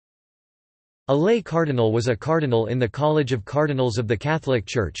A lay cardinal was a cardinal in the College of Cardinals of the Catholic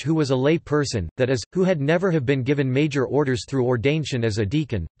Church who was a lay person, that is, who had never have been given major orders through ordination as a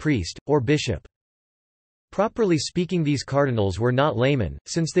deacon, priest, or bishop. Properly speaking, these cardinals were not laymen,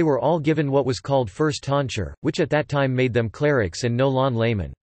 since they were all given what was called first tonsure, which at that time made them clerics and no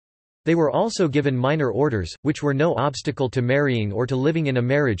laymen. They were also given minor orders, which were no obstacle to marrying or to living in a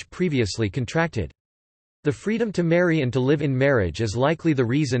marriage previously contracted. The freedom to marry and to live in marriage is likely the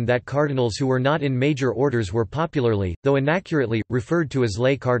reason that cardinals who were not in major orders were popularly, though inaccurately, referred to as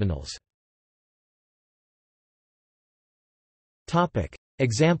lay cardinals.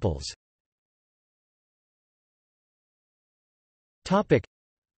 Examples.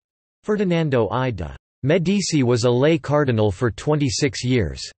 Ferdinando I de' Medici was a lay cardinal for 26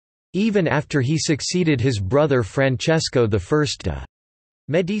 years. Even after he succeeded his brother Francesco I de'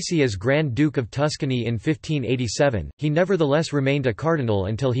 Medici as Grand Duke of Tuscany in 1587, he nevertheless remained a cardinal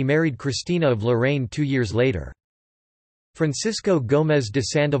until he married Cristina of Lorraine 2 years later. Francisco Gómez de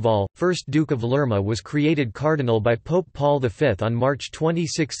Sandoval, 1st Duke of Lerma, was created cardinal by Pope Paul V on March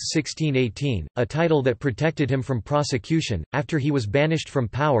 26, 1618, a title that protected him from prosecution, after he was banished from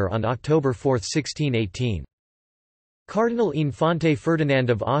power on October 4, 1618. Cardinal Infante Ferdinand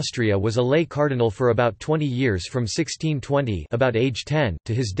of Austria was a lay cardinal for about 20 years from 1620 about age 10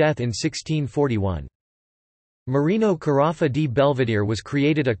 to his death in 1641. Marino Carafa di Belvedere was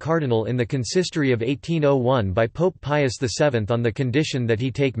created a cardinal in the consistory of 1801 by Pope Pius VII on the condition that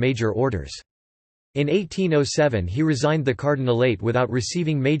he take major orders. In 1807 he resigned the cardinalate without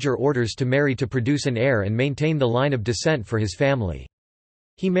receiving major orders to marry to produce an heir and maintain the line of descent for his family.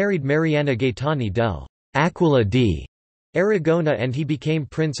 He married Mariana Gaetani del Aquila di Aragona and he became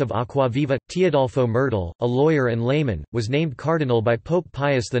Prince of Acquaviva. Teodolfo Myrtle, a lawyer and layman, was named cardinal by Pope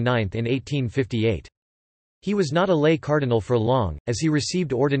Pius IX in 1858. He was not a lay cardinal for long, as he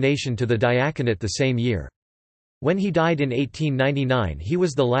received ordination to the diaconate the same year. When he died in 1899 he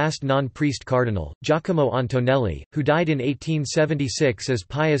was the last non-priest cardinal. Giacomo Antonelli, who died in 1876 as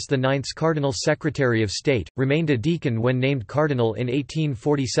Pius IX's Cardinal Secretary of State, remained a deacon when named cardinal in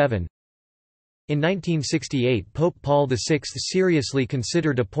 1847. In 1968 Pope Paul VI seriously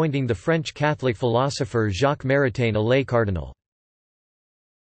considered appointing the French Catholic philosopher Jacques Maritain a lay cardinal.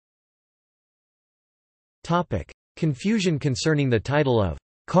 Confusion concerning the title of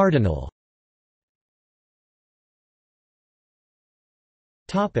 «cardinal».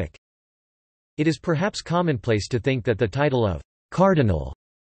 It is perhaps commonplace to think that the title of «cardinal»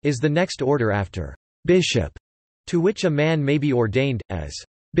 is the next order after «bishop», to which a man may be ordained, as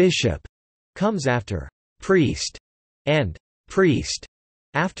 «bishop» comes after «priest» and «priest»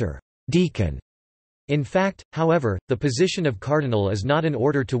 after «deacon». In fact, however, the position of cardinal is not an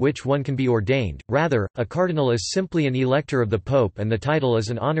order to which one can be ordained, rather, a cardinal is simply an elector of the pope and the title is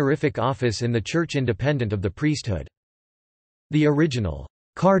an honorific office in the Church independent of the priesthood. The original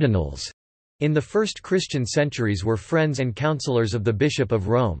 «cardinals» in the first Christian centuries were friends and counselors of the Bishop of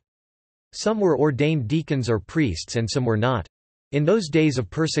Rome. Some were ordained deacons or priests and some were not. In those days of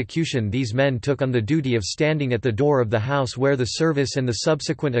persecution these men took on the duty of standing at the door of the house where the service and the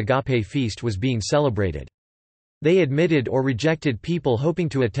subsequent agape feast was being celebrated. They admitted or rejected people hoping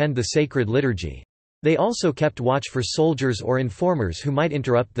to attend the sacred liturgy. They also kept watch for soldiers or informers who might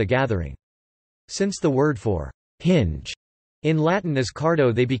interrupt the gathering. Since the word for hinge in Latin is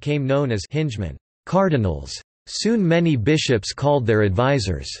cardo, they became known as hingemen, cardinals. Soon many bishops called their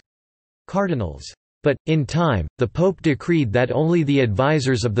advisers cardinals. But, in time, the Pope decreed that only the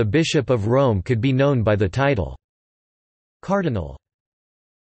advisers of the Bishop of Rome could be known by the title cardinal.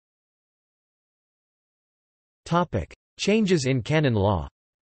 Changes in canon law.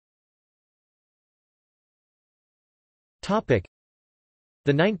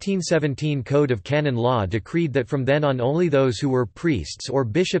 The 1917 Code of Canon Law decreed that from then on only those who were priests or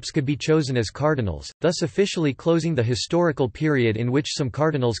bishops could be chosen as cardinals, thus officially closing the historical period in which some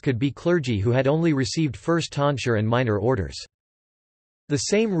cardinals could be clergy who had only received first tonsure and minor orders. The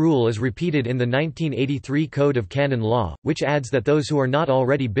same rule is repeated in the 1983 Code of Canon Law, which adds that those who are not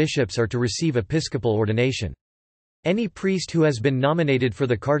already bishops are to receive episcopal ordination. Any priest who has been nominated for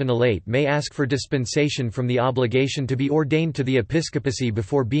the cardinalate may ask for dispensation from the obligation to be ordained to the episcopacy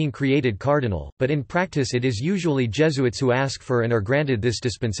before being created cardinal, but in practice it is usually Jesuits who ask for and are granted this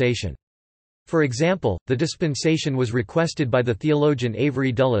dispensation. For example, the dispensation was requested by the theologian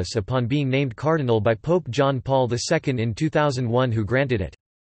Avery Dulles upon being named cardinal by Pope John Paul II in 2001, who granted it.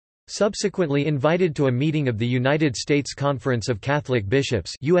 Subsequently invited to a meeting of the United States Conference of Catholic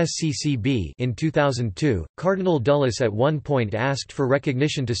Bishops (USCCB) in 2002, Cardinal Dulles at one point asked for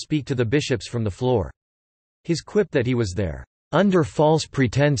recognition to speak to the bishops from the floor. His quip that he was there under false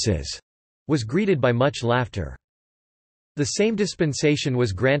pretenses was greeted by much laughter. The same dispensation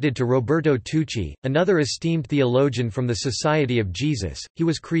was granted to Roberto Tucci, another esteemed theologian from the Society of Jesus. He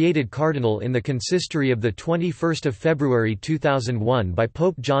was created cardinal in the consistory of 21 February 2001 by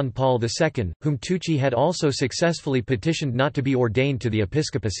Pope John Paul II, whom Tucci had also successfully petitioned not to be ordained to the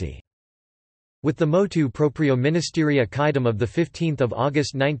episcopacy. With the motu proprio Ministeria Quaedam of 15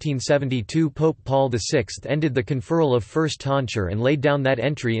 August 1972, Pope Paul VI ended the conferral of first tonsure and laid down that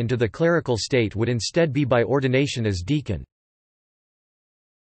entry into the clerical state would instead be by ordination as deacon.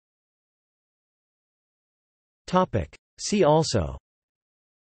 See also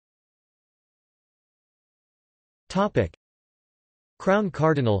Crown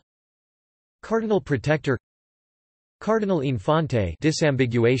Cardinal, Cardinal Protector, Cardinal Infante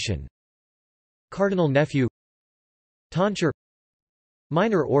disambiguation, Cardinal Nephew, Tonsure,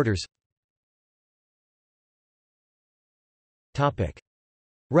 Minor orders.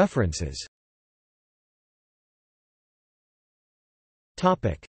 References.